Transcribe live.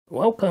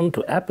Welcome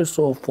to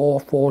episode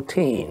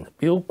 414,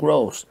 Bill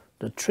Gross,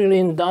 the $1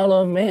 Trillion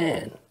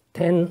Man,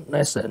 10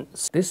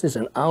 lessons. This is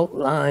an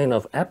outline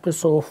of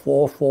episode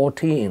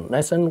 414,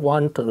 lesson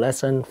 1 to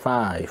lesson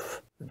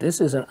 5. This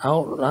is an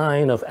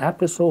outline of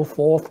episode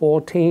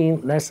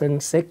 414, lesson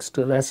 6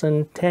 to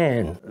lesson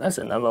 10.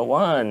 Lesson number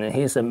 1,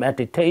 he's a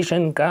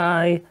meditation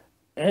guy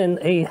and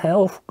a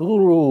health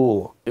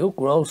guru. Bill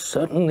Gross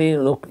certainly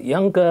looked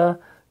younger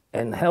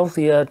and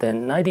healthier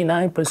than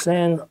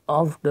 99%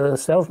 of the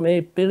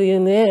self-made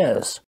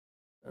billionaires.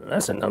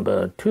 Lesson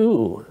number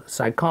 2,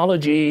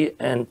 psychology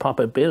and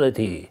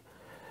probability.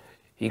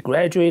 He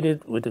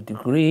graduated with a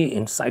degree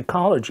in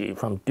psychology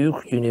from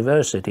Duke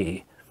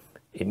University.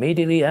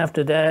 Immediately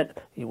after that,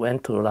 he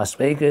went to Las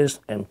Vegas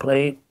and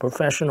played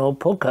professional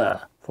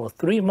poker for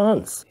 3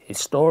 months. His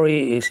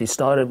story is he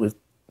started with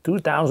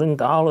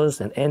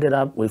 $2,000 and ended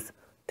up with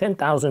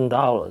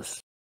 $10,000.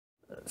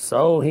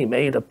 So he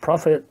made a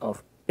profit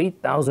of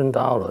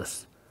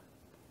 $8,000.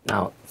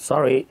 Now,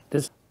 sorry,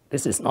 this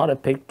is not a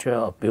picture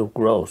of Bill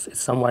Gross. It's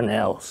someone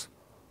else.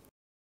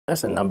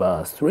 Lesson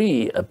number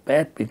 3, a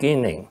bad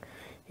beginning.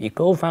 He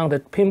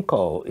co-founded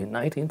PIMCO in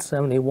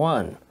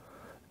 1971.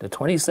 The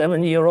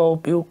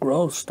 27-year-old Bill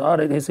Gross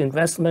started his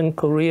investment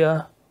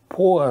career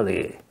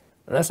poorly.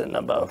 Lesson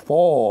number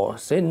 4,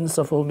 sins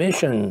of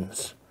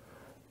omissions.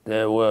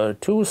 There were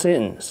 2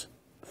 sins.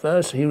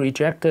 First, he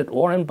rejected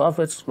Warren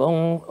Buffett's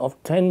loan of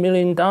 $10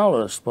 million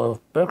for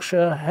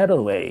Berkshire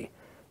Hathaway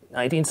in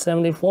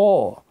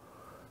 1974.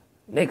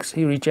 Next,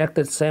 he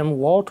rejected Sam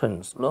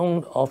Walton's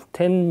loan of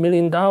 $10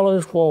 million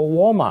for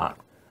Walmart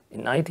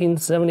in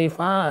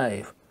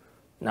 1975.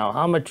 Now,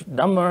 how much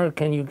dumber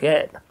can you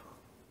get?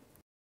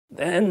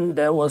 Then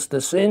there was the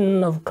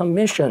sin of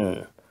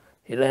commission.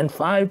 He lent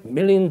 $5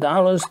 million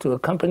to a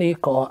company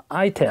called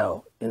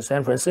Itel in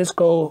San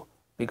Francisco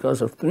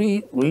because of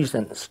 3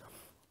 reasons.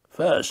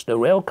 First, the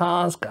rail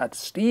cars got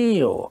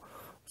steel.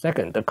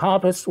 Second, the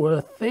carpets were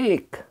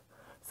thick.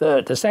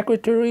 Third, the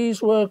secretaries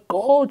were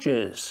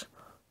gorgeous.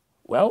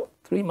 Well,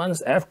 3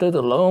 months after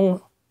the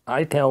loan,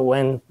 Itel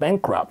went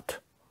bankrupt.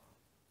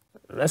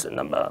 Lesson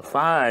number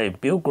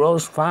 5, Bill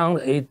Gross found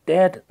a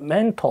dead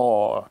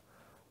mentor.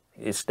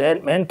 His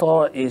dead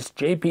mentor is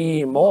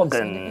J.P.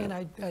 Morgan. And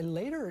I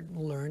later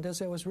learned,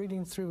 as I was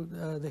reading through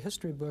the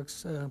history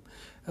books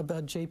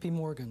about J.P.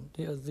 Morgan,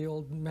 the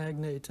old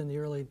magnate in the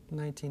early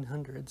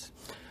 1900s.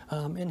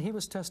 And he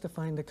was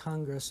testifying to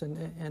Congress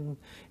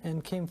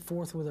and came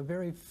forth with a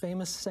very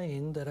famous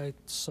saying that I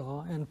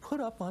saw and put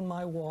up on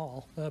my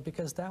wall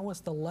because that was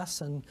the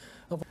lesson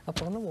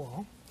up on the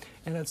wall.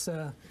 And it's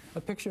a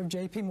picture of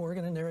J.P.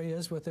 Morgan, and there he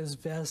is with his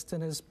vest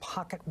and his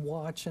pocket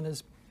watch and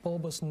his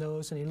bulbous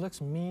nose, and he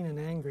looks mean and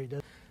angry.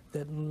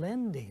 That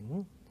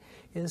lending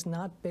is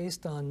not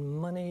based on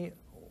money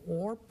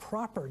or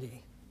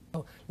property.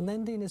 No,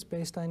 lending is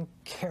based on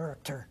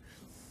character.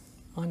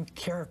 On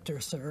character,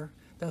 sir.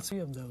 That's 3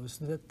 of those.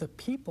 That the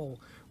people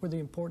were the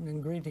important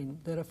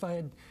ingredient. That if I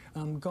had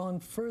gone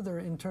further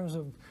in terms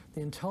of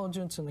the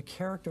intelligence and the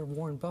character of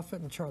Warren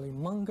Buffett and Charlie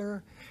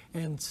Munger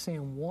and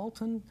Sam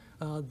Walton,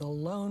 the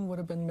loan would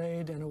have been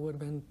made and it would have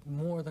been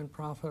more than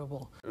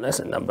profitable.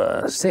 Lesson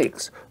number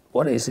 6,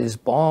 what is his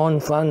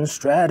bond fund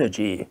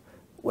strategy?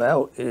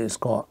 Well, it is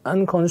called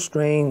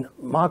unconstrained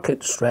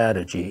market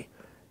strategy.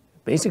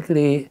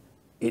 Basically,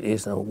 it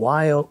is a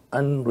wild,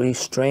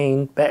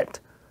 unrestrained bet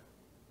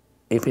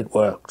if it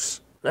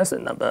works.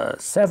 Lesson number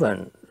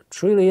 7, $1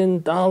 trillion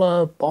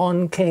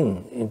bond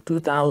king in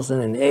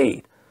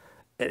 2008.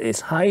 At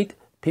its height,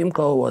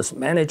 PIMCO was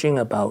managing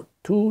about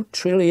 $2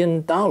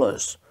 trillion.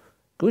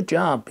 Good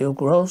job, Bill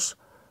Gross,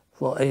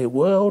 for a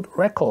world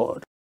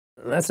record.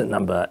 Lesson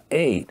number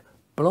 8,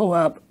 blow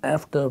up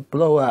after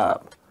blow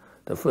up.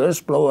 The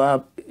first blow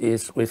up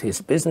is with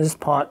his business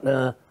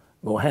partner,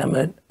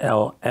 Mohamed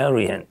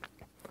El-Erian.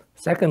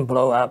 Second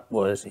blow up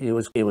was he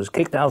was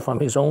kicked out from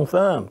his own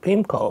firm,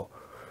 PIMCO.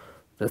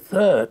 The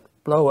third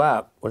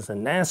blow-up was a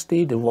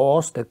nasty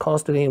divorce that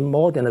costed him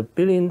more than $1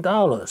 billion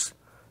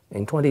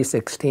in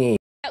 2016.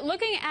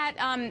 Looking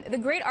at the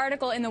great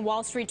article in the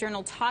Wall Street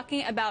Journal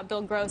talking about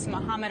Bill Gross and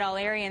Mohamed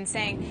El-Erian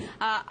saying,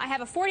 I have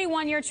a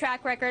 41-year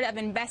track record of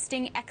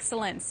investing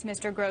excellence,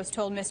 Mr. Gross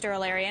told Mr.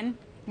 El-Erian.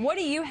 What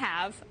do you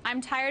have? I'm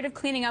tired of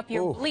cleaning up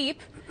your bleep.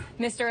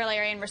 Mr.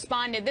 El-Erian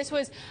responded. This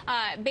was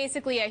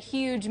basically a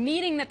huge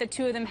meeting that the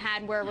 2 of them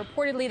had where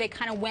reportedly they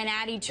kind of went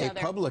at each other.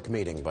 A public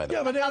meeting, by the way.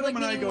 Yeah, but Adam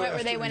and I go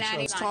where they went at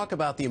each Let's talk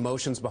about the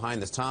emotions behind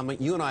this. Tom,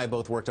 you and I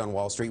both worked on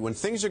Wall Street. When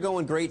things are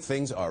going great,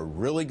 things are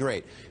really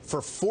great.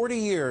 For 40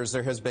 years,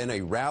 there has been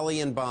a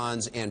rally in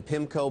bonds, and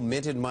PIMCO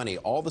minted money.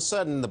 All of a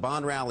sudden, the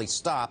bond rally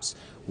stops.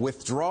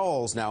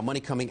 Withdrawals now, money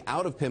coming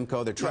out of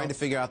PIMCO. They're trying to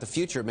figure out the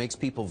future. It makes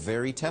people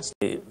very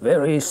testy.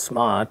 Very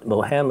smart,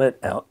 Mohamed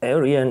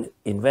El-Erian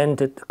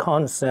invented the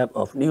concept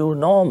of new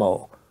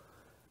normal.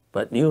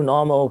 But new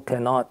normal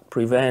cannot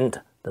prevent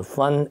the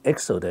fund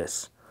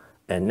exodus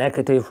and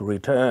negative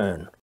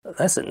return.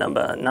 Lesson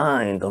number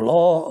 9, the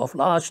law of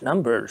large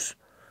numbers.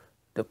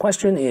 The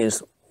question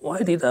is,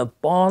 why did a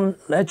bond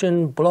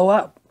legend blow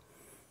up?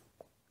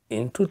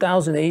 In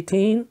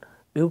 2018,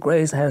 Bill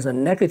Gates has a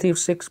negative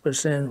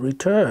 6%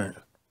 return.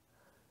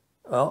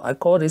 Well, I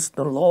call this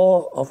the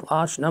law of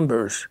large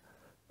numbers.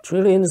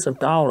 Trillions of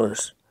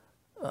dollars.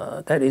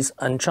 That is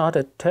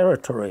uncharted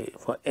territory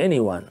for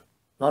anyone,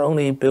 not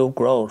only Bill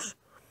Gross.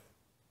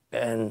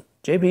 And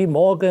J.P.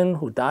 Morgan,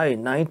 who died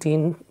in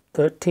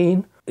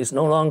 1913, is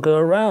no longer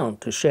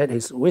around to shed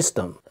his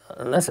wisdom.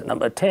 Lesson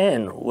number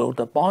 10, will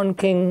the bond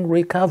king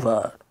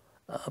recover?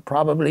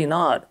 Probably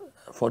not,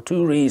 for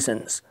two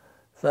reasons.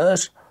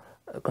 First,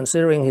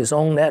 considering his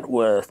own net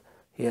worth,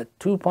 he had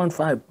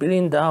 $2.5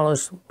 billion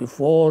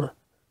before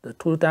the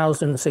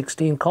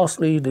 2016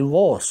 costly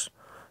divorce.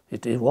 The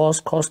divorce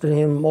costed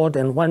him more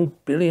than $1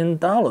 billion.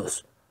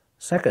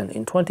 Second,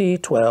 in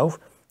 2012,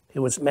 he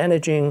was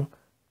managing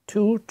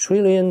 $2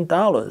 trillion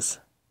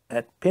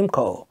at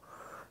PIMCO.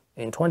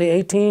 In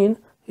 2018,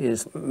 he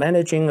is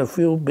managing a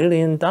few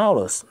billion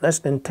dollars, less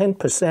than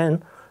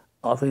 10%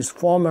 of his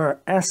former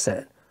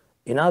asset.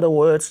 In other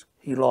words,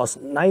 he lost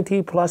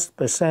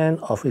 90+%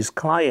 of his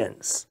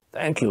clients.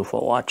 Thank you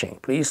for watching.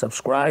 Please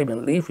subscribe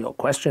and leave your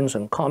questions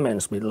and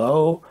comments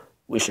below.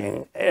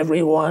 Wishing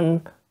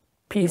everyone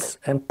peace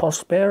and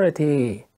prosperity.